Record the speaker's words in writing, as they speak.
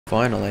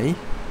finally.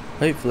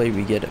 Hopefully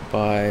we get it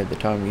by the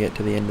time we get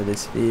to the end of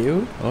this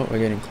field. Oh, we're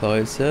getting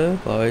closer,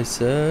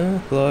 closer,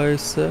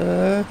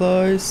 closer,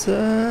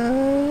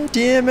 closer.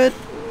 Damn it,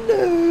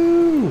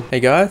 no! Hey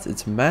guys,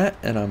 it's Matt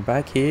and I'm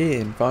back here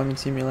in Farming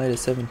Simulator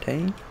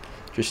 17.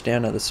 Just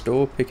down at the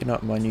store picking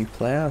up my new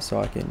plough so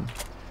I can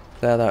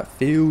plough that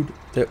field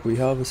that we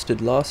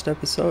harvested last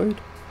episode.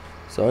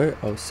 So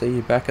I'll see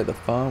you back at the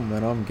farm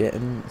when I'm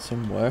getting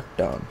some work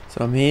done.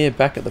 So I'm here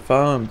back at the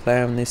farm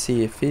ploughing this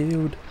here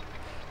field.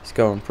 It's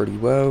going pretty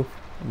well.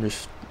 I'm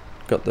just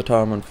got the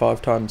time on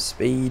 5 times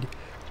speed,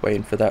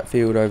 waiting for that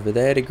field over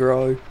there to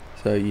grow.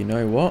 So you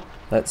know what?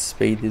 Let's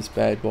speed this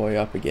bad boy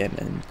up again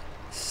and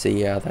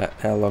see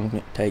how long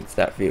it takes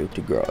that field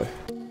to grow.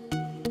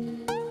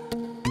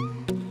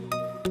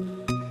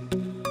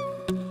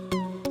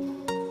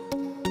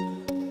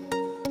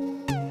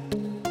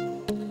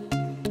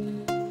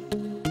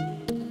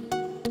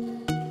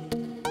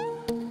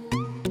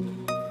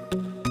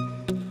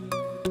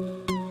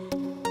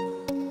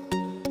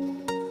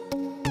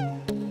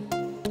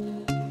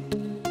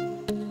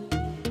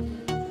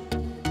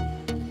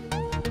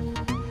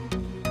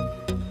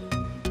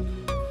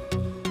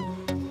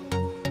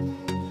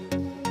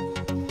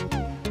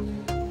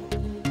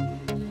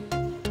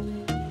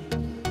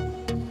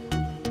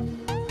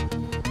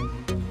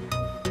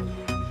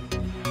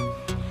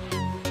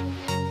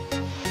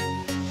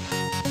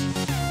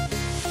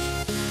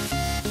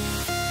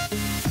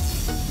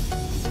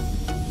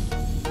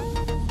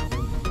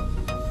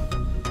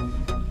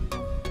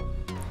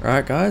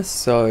 Alright guys,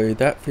 so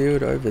that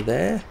field over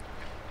there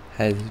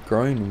has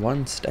grown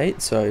one state,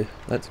 so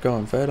let's go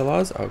and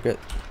fertilise. I'll get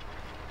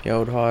the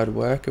old hired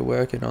worker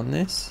working on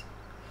this.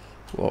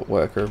 What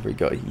worker have we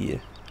got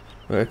here?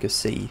 Worker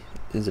C.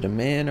 Is it a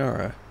man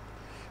or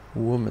a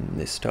woman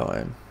this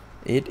time?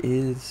 It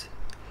is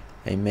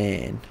a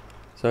man.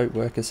 So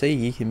worker C,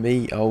 you can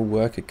be old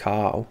worker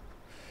Carl.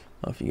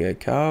 Off you go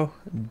Carl,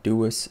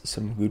 do us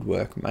some good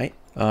work mate.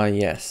 Ah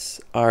yes,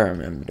 I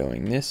remember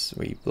doing this.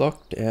 We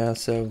blocked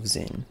ourselves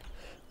in.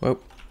 Well,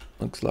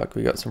 looks like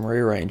we got some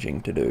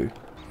rearranging to do.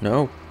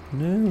 No,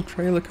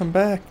 trailer come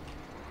back.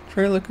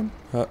 Trailer come...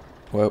 Oh,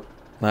 well,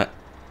 that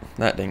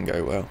didn't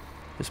go well.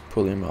 Just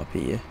pull him up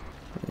here.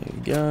 There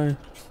we go.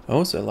 I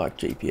also like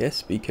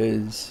GPS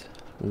because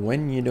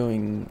when you're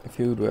doing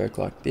field work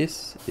like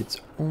this,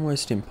 it's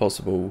almost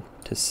impossible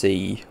to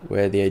see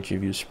where the edge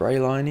of your spray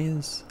line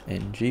is,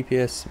 and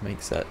GPS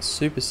makes that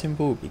super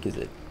simple because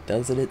it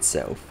does it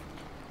itself.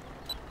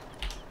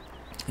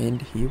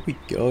 And here we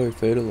go,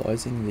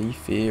 fertilizing the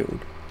field.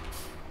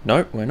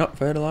 Nope, we're not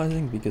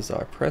fertilizing because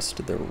I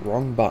pressed the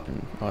wrong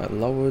button. I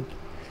lowered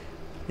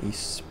the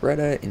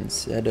spreader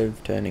instead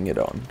of turning it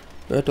on.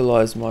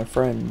 Fertilize my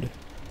friend.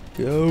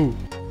 Go!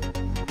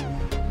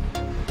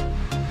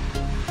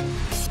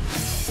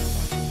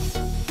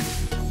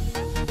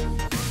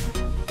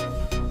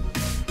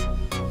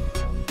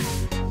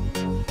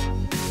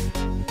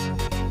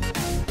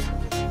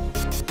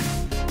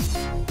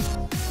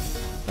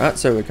 Right,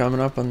 so we're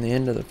coming up on the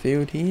end of the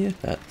field here.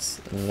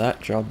 That's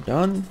that job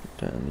done.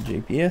 Turn the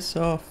GPS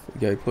off. We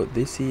go put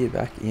this here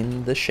back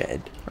in the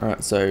shed.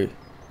 Alright, so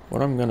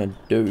what I'm going to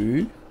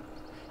do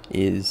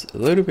is a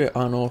little bit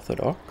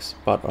unorthodox,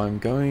 but I'm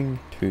going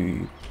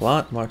to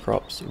plant my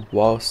crops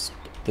whilst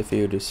the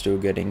field is still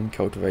getting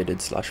cultivated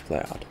 /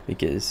 ploughed,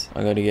 because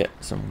I got to get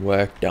some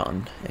work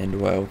done, and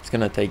well, it's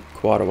going to take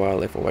quite a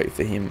while if I wait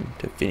for him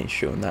to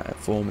finish doing that at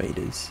 4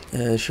 meters.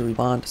 Should we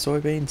plant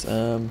soybeans?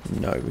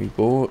 No, we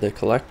bought the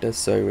collector,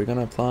 so we're going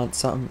to plant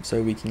something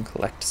so we can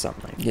collect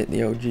something. Get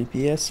the old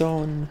GPS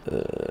on.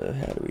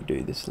 How do we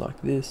do this?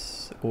 Like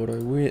this.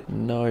 Auto width,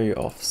 no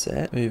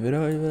offset. Move it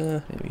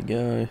over. There we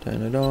go.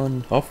 Turn it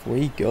on. Off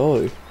we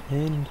go.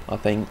 And I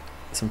think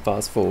some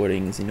fast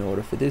forwarding is in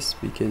order for this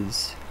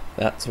because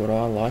that's what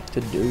I like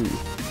to do.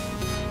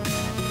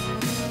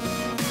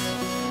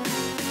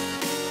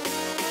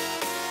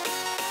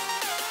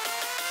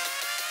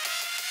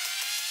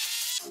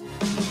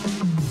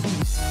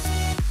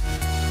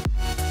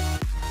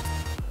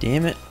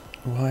 Damn it,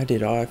 why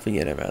did I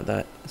forget about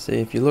that? See,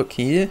 if you look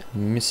here,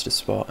 missed a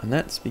spot, and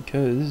that's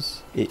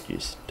because it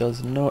just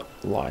does not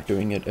like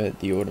doing it at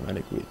the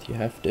automatic width. You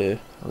have to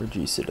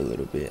reduce it a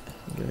little bit.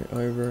 Go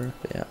over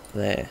about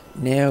there.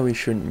 Now we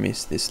shouldn't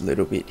miss this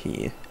little bit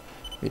here,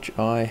 which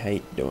I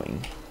hate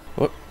doing.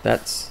 Whoop,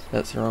 that's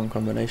the wrong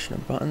combination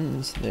of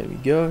buttons. There we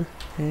go,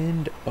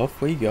 and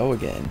off we go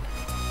again.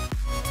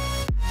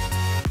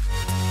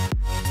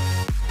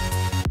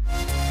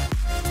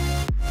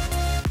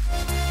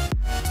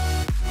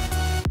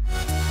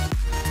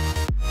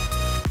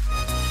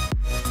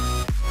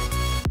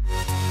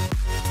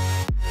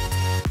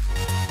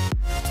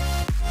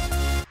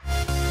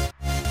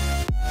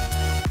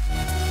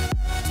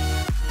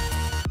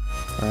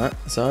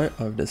 Alright, So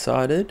I've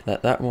decided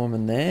that that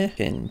woman there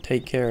can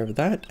take care of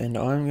that, and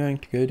I'm going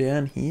to go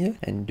down here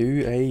and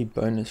do a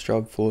bonus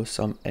job for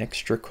some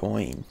extra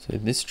coin. So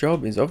this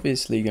job is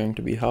obviously going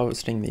to be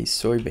harvesting these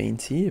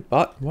soybeans here,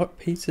 but what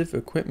piece of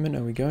equipment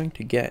are we going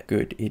to get?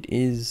 Good, it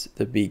is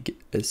the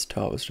biggest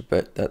harvester,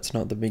 but that's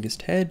not the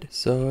biggest head,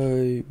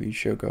 so we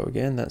shall go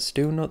again. That's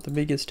still not the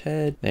biggest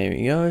head. There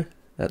we go,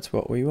 that's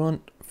what we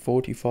want.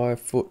 45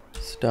 foot.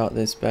 Start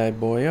this bad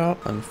boy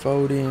up,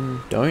 unfold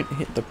him, don't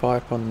hit the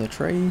pipe on the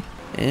tree,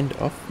 and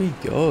off we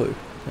go.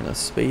 Gonna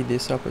speed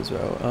this up as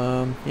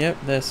well. Yep,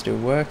 they're still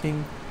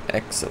working.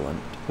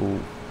 Excellent. Ooh.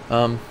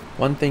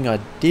 One thing I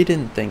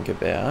didn't think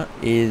about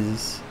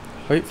is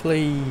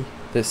hopefully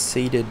the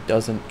seeder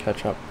doesn't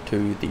catch up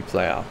to the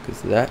plow,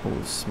 because that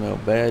will smell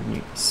bad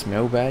news.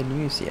 Smell bad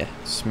news? Yeah,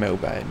 smell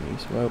bad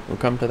news. Well, we'll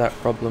come to that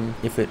problem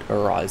if it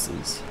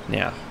arises.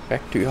 Now,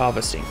 back to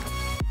harvesting.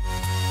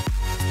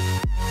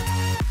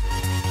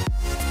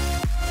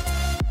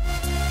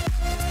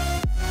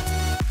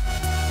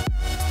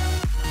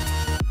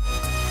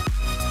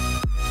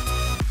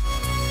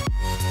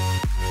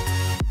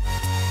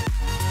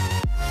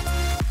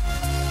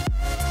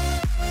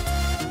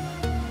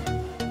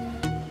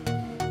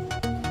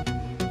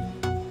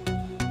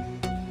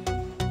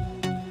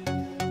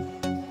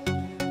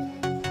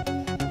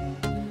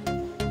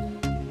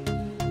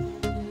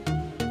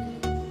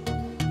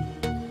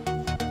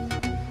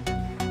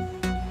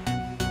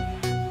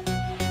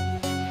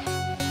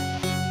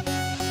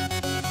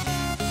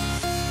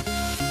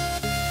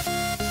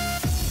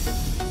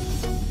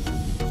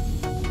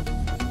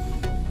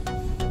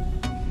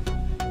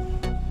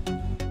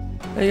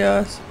 Hey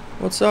guys,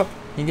 what's up?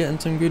 You getting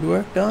some good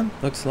work done?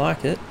 Looks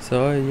like it.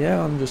 So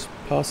yeah, I'm just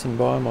passing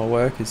by my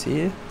workers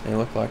here. They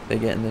look like they're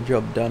getting the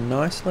job done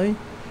nicely,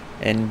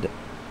 and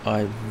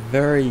I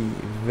very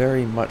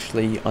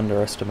muchly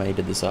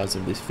underestimated the size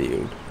of this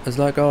field. It's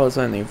like, oh, it's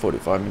only a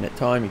 45-minute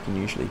time, you can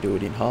usually do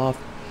it in half,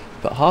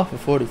 but half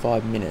of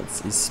 45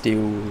 minutes is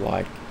still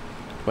like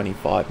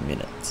 25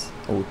 minutes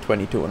or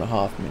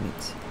 22.5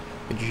 minutes.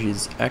 Which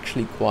is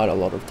actually quite a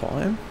lot of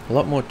time. A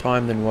lot more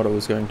time than what it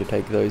was going to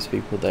take those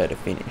people there to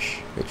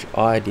finish, which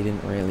I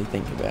didn't really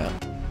think about.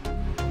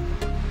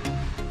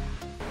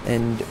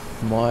 And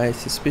my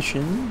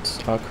suspicions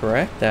are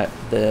correct that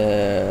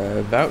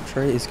the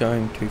voucher is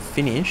going to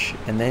finish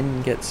and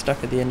then get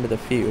stuck at the end of the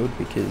field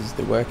because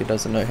the worker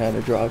doesn't know how to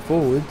drive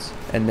forwards,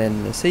 and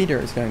then the seeder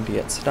is going to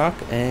get stuck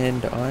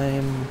and I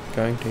am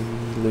going to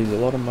lose a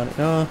lot of money.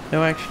 No,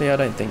 actually I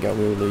don't think I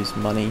will lose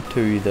money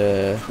to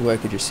the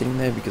worker just sitting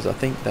there, because I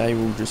think they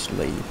will just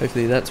leave.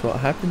 Hopefully that's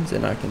what happens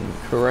and I can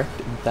correct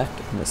that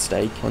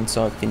mistake once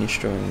I finish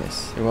doing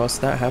this. And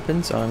whilst that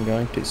happens, I'm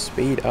going to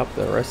speed up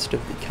the rest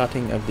of the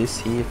cutting of this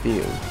here field.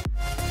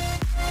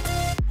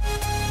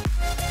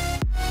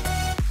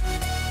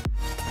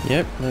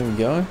 Yep, there we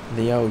go.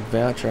 The old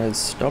voucher has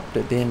stopped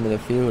at the end of the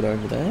field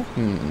over there.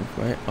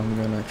 Wait, I'm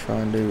gonna try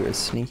and do a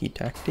sneaky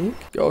tactic.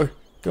 Go,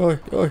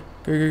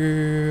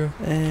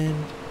 and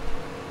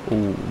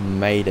ooh,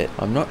 made it.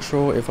 I'm not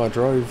sure if I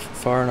drove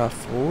far enough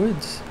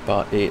forwards,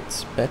 but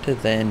it's better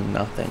than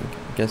nothing.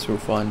 Guess we'll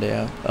find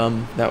out.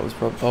 That was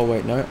probably, oh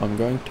wait, no, I'm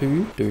going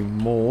to do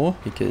more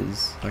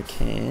because I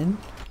can.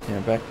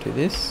 Now back to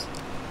this.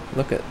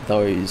 Look at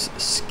those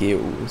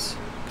skills,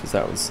 because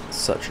that was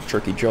such a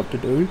tricky job to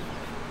do.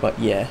 But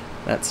yeah,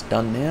 that's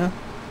done now.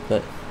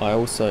 But I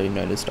also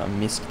noticed I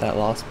missed that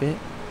last bit.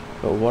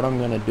 But what I'm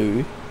going to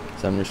do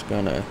is I'm just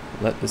going to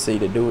let the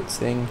seeder do its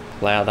thing,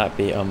 plow that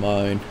bit on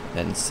my own,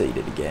 and seed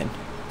it again.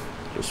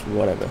 Just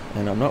whatever.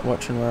 And I'm not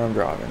watching where I'm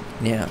driving.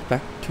 Now,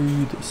 back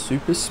to the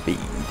super speed.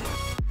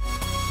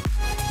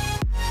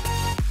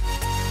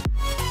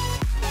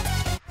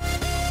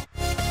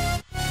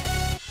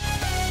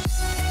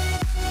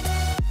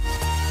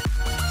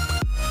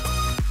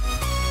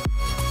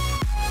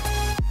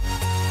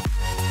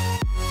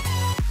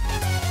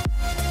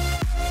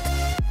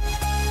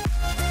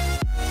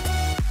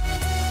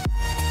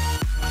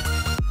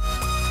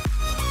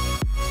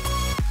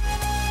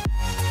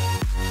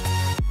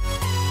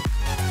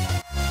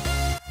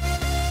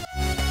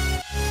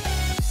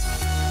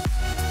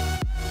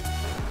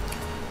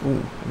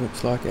 Ooh,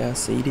 looks like our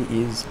seeder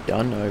is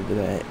done over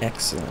there.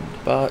 Excellent.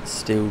 But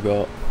still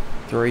got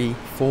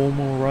 3-4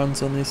 more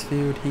runs on this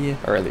field here.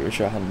 I really wish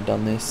I hadn't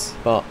done this,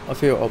 but I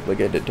feel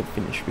obligated to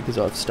finish because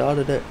I've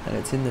started it and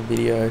it's in the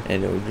video,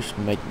 and it'll just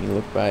make me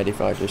look bad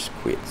if I just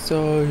quit.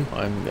 So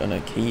I'm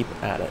gonna keep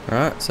at it.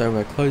 Alright, so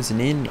we're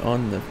closing in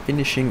on the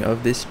finishing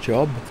of this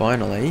job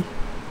finally.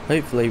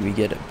 Hopefully we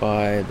get it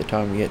by the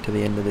time we get to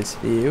the end of this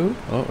field.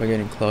 Oh, we're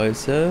getting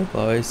closer,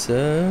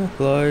 closer,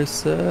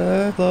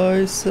 closer,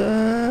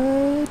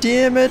 closer.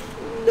 Damn it,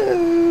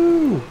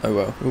 no! Oh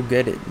well, we'll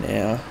get it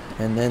now,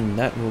 and then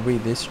that will be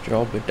this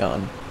job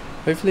done.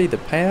 Hopefully the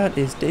payout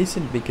is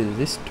decent, because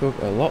this took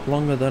a lot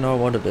longer than I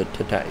wanted it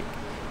to take.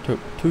 Took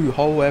 2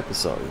 whole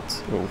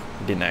episodes. Well,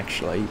 it didn't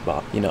actually,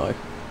 but you know,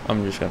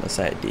 I'm just gonna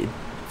say it did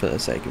for the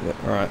sake of it.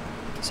 Alright.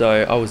 So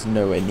I was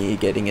nowhere near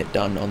getting it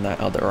done on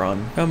that other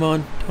run. Come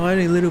on,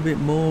 tiny little bit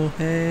more,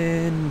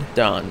 and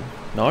done.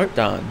 Nope,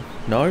 done.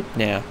 Nope,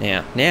 now.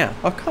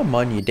 Oh, come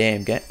on, you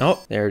damn game.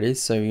 Oh, there it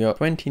is. So we got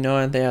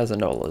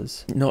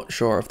 $29,000. Not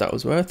sure if that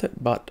was worth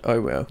it, but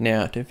oh well.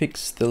 Now, to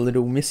fix the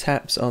little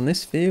mishaps on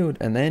this field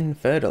and then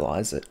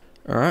fertilize it.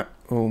 Alright,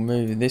 we'll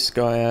move this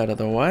guy out of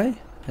the way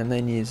and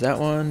then use that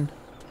one.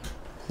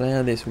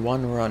 Allow this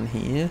one run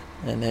here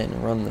and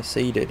then run the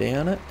seeder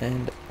down it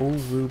and all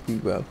will be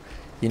well.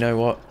 You know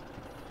what?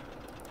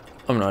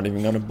 I'm not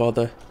even going to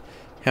bother.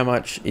 How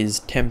much is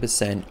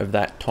 10% of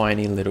that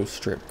tiny little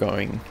strip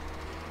going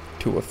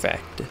to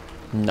affect?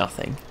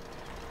 Nothing.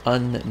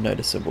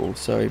 Unnoticeable.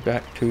 So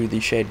back to the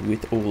shed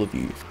with all of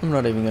you. I'm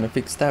not even going to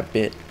fix that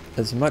bit.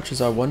 As much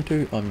as I want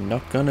to, I'm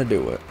not going to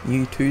do it.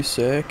 You two,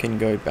 sir, can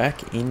go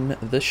back in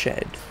the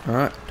shed.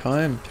 Alright,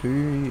 time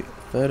to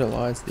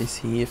fertilize this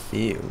here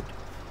field.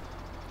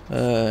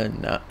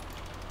 Nah.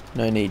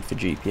 No need for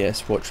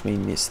GPS. Watch me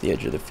miss the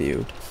edge of the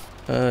field.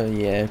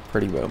 Yeah,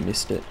 pretty well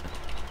missed it.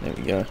 There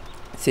we go.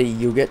 See,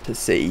 you'll get to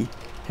see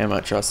how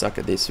much I suck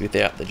at this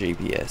without the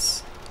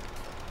GPS.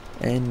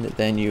 And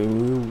then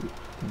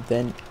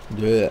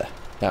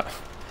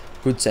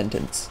good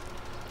sentence.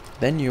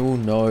 Then you'll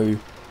know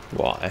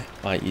why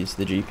I use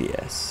the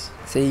GPS.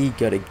 See, you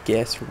gotta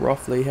guess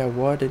roughly how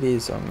wide it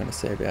is. I'm gonna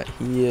say about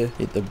here.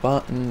 Hit the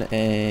button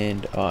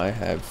and I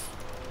have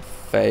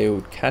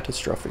failed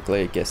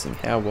catastrophically at guessing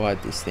how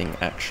wide this thing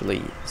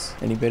actually is.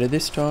 Any better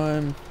this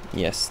time?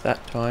 Yes,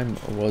 that time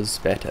was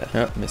better.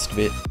 Oh, missed a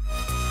bit.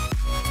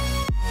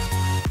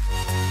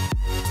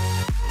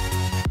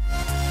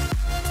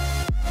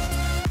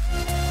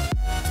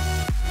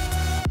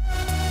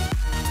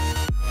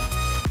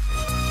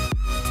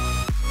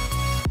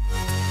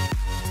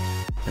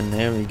 And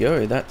there we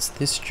go, that's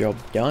this job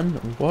done.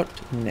 What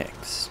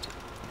next?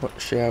 What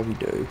shall we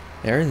do?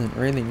 There isn't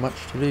really much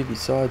to do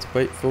besides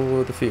wait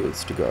for the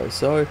fields to grow,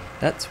 so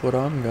that's what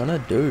I'm gonna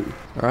do.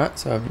 Alright,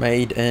 so I've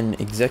made an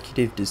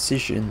executive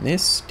decision.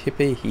 This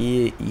tipper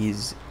here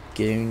is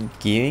going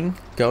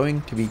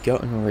to be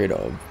gotten rid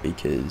of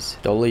because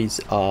dollies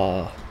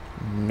are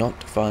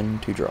not fun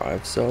to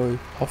drive, so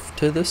off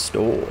to the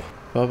store.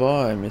 Bye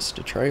bye,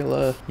 Mr.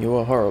 Trailer. You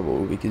are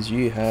horrible because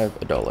you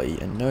have a dolly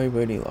and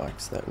nobody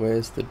likes that.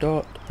 Where's the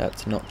dot?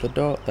 That's not the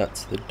dot,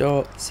 that's the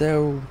dot.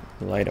 Sell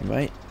later,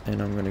 mate. And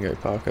I'm gonna go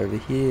park over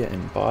here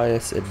and buy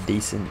us a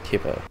decent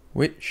tipper.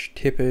 Which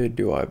tipper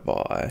do I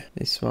buy?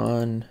 This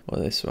one or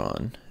this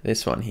one?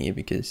 This one here,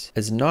 because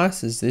as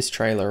nice as this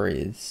trailer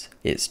is,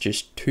 it's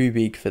just too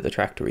big for the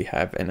tractor we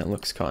have and it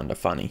looks kind of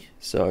funny.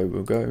 So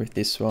we'll go with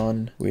this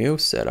one. Wheel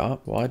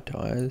setup, wide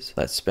tires.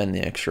 Let's spend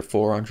the extra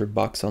 400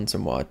 bucks on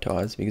some wide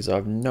tires because I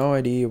have no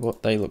idea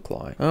what they look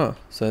like. Oh,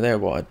 so they're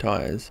wide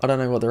tires. I don't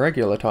know what the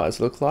regular tires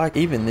look like.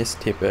 Even this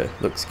tipper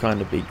looks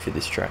kind of big for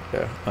this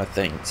tractor, I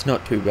think. It's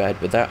not too bad,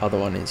 but that other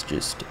one is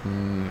just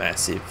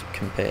massive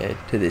compared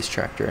to this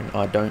tractor and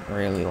I don't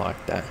really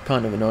like that.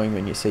 Kind of annoying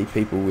when you see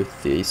people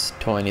with this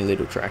tiny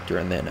little tractor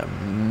and then a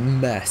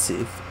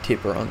massive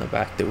tipper on the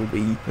back that will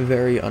be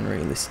very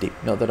unrealistic.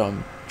 Not that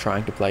I'm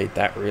trying to play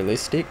that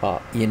realistic,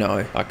 but you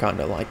know, I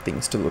kind of like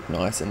things to look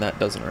nice and that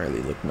doesn't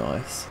really look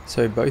nice.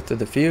 So both of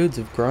the fields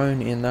have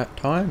grown in that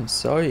time,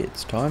 so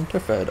it's time to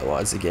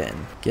fertilize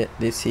again. Get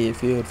this here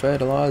field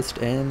fertilized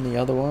and the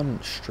other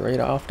one straight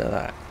after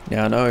that.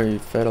 Now I know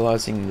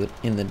fertilizing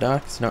in the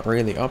dark is not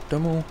really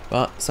optimal,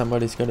 but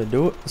somebody's got to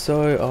do it,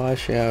 so I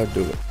shall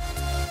do it.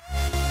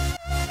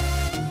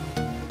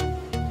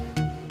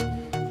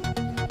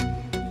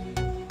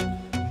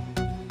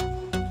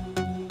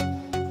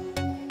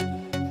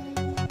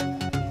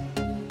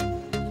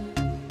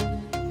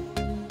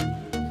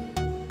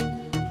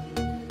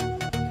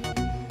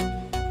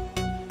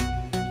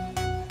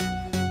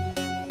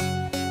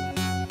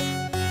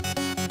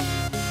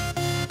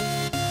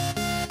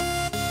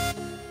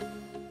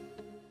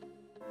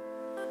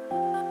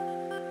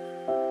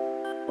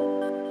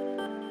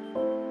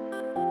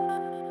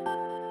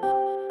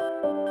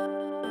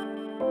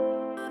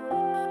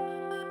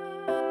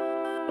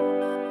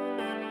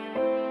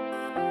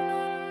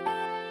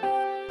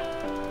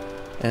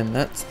 And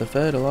that's the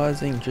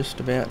fertilizing just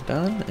about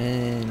done,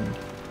 and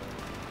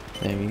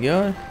there we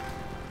go.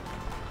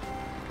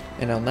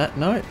 And on that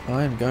note,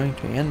 I am going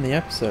to end the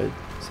episode.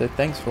 So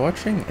thanks for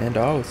watching, and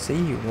I will see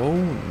you all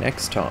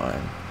next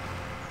time.